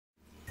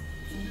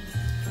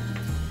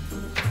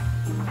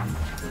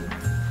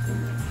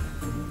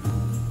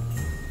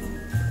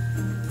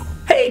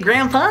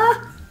Grandpa,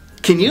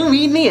 can you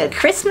read me a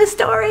Christmas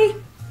story?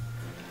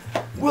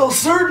 Well,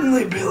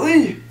 certainly,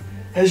 Billy.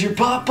 Has your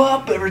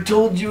pop-pop ever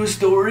told you a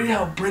story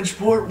how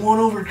Bridgeport won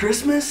over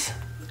Christmas?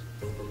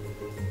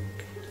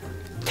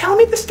 Tell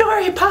me the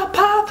story,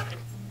 Pop-Pop.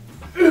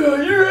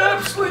 You're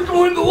absolutely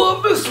going to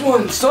love this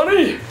one,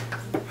 Sonny.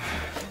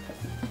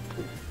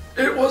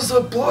 It was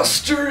a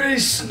blustery,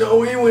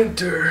 snowy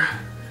winter,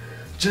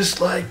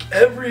 just like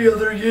every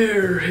other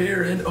year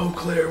here in Eau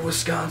Claire,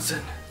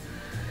 Wisconsin.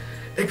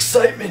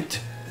 Excitement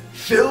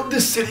filled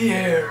the city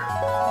air.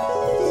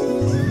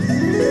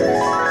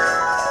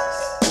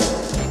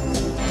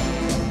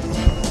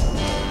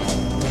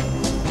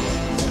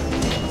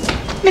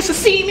 Mrs.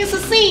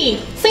 C,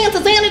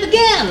 Santa's at it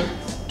again.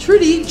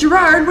 Trudy,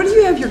 Gerard, what do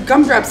you have your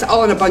gumdrops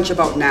all in a bunch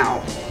about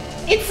now?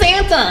 It's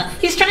Santa.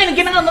 He's trying to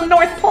get on the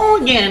North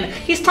Pole again.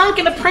 He's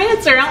talking to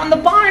Prancer out in the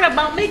barn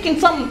about making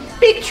some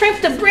big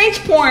trip to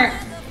Bridgeport.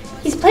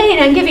 He's planning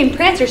on giving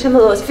Prancer some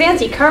of those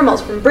fancy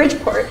caramels from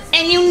Bridgeport.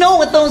 And you know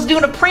what those do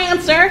to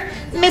Prancer.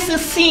 Mrs.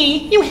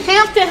 C, you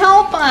have to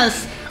help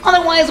us.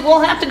 Otherwise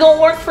we'll have to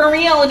go work for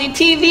reality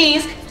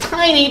TV's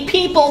Tiny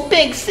People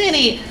Big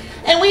City.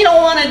 And we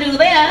don't want to do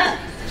that.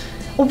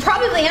 We'll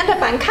probably end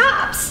up on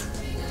Cops.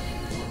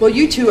 Well,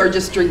 you two are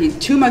just drinking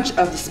too much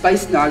of the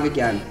spice nog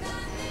again.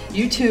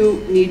 You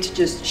two need to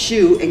just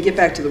shoo and get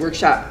back to the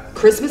workshop.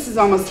 Christmas is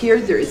almost here.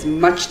 There is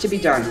much to be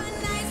done.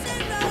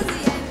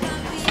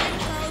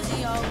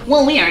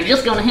 Well, we are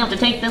just going to have to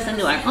take this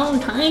into our own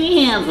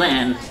tiny hands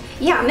then.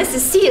 Yeah, Mrs.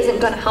 C isn't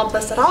going to help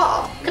us at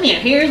all. Come here,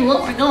 here's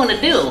what we're going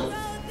to do.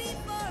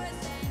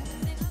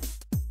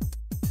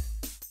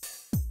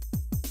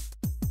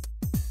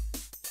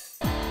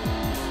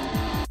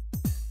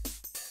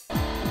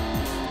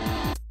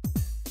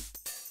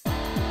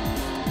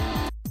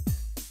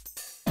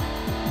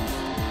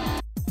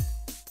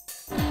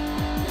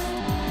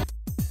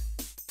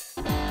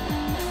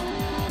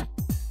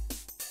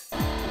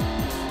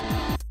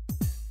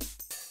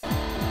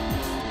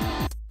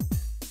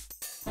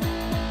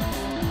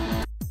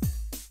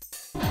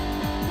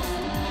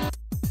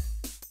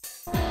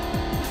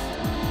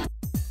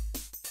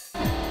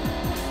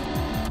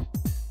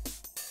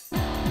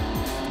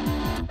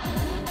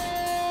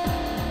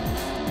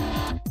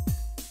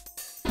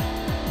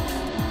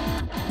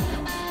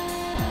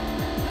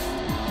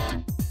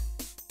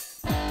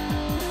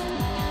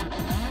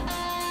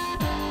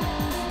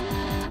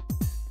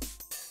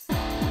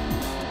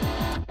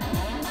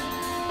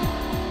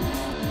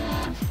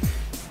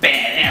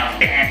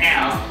 Bad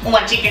elf,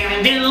 what you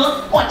gonna do?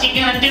 What you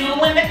gonna do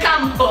when they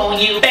come for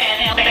you?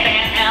 Bad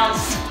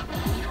elves.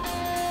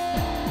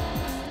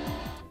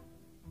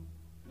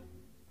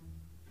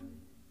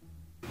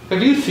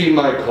 Have you seen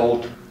my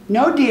coat?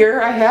 No,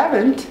 dear, I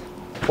haven't.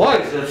 Why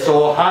is it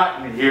so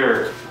hot in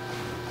here?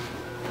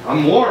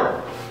 I'm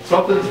warm.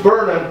 Something's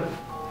burning.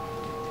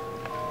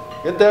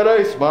 Get that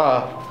ice,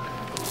 Ma.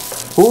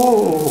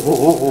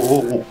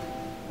 Ooh.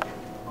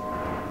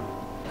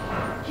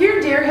 Here,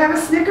 dear, have a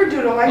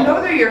snickerdoodle. I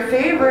know they're your I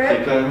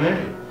favorite. think I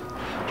may.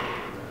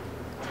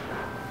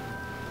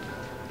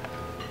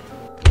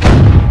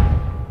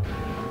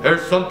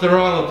 There's something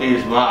wrong with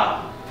these,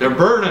 Ma. They're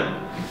burning.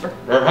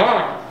 They're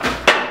hot.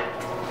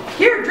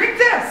 Here, drink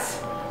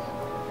this.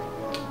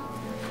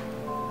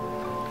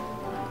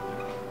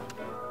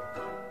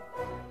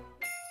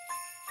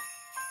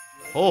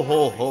 Ho,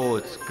 ho, ho.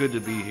 It's good to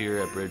be here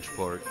at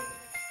Bridgeport.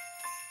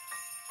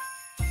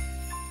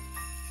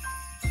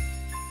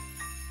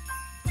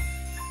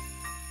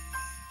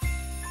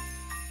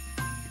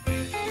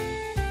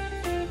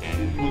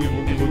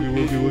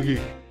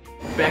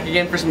 Back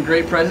again for some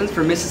great presents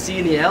for Mrs. C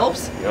and the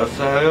Elves? Yes,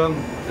 I am.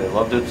 They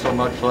loved it so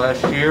much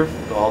last year.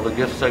 All the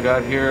gifts I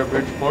got here at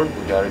Bridgeport,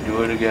 we got to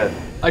do it again.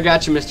 I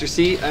got you, Mr.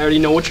 C. I already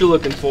know what you're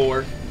looking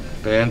for.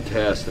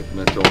 Fantastic,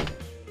 Mitchell.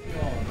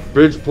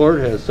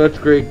 Bridgeport has such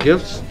great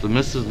gifts. The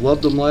missus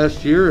loved them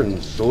last year,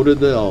 and so did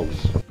the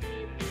elves.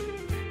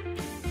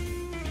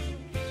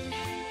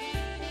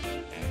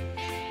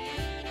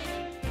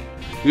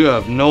 You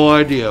have no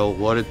idea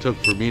what it took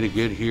for me to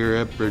get here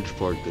at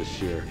Bridgeport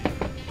this year.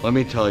 Let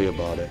me tell you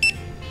about it.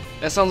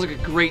 That sounds like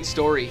a great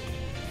story.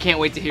 Can't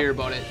wait to hear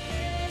about it.